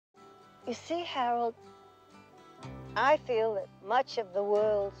You see, Harold, I feel that much of the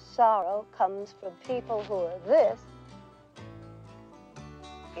world's sorrow comes from people who are this,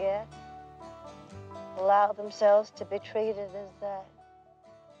 yet allow themselves to be treated as that.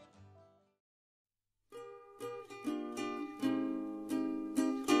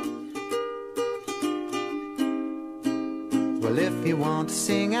 Well, if you want to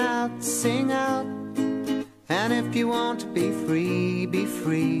sing out, sing out. And if you want to be free, be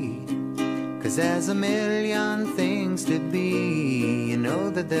free. 'Cause there's a million things to be, you know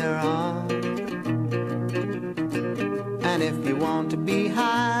that there are. And if you want to be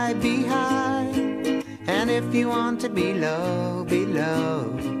high, be high. And if you want to be low, be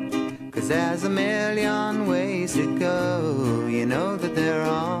low. 'Cause there's a million ways to go, you know that there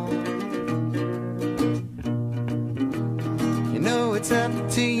are. You know it's up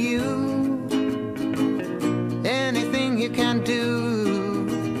to you. Anything you can do.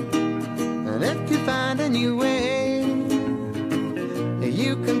 And if you find a new way,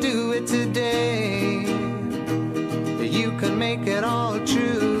 you can do it today. You can make it all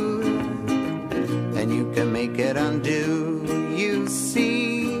true, and you can make it undo. You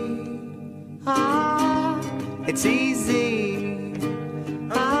see, it's easy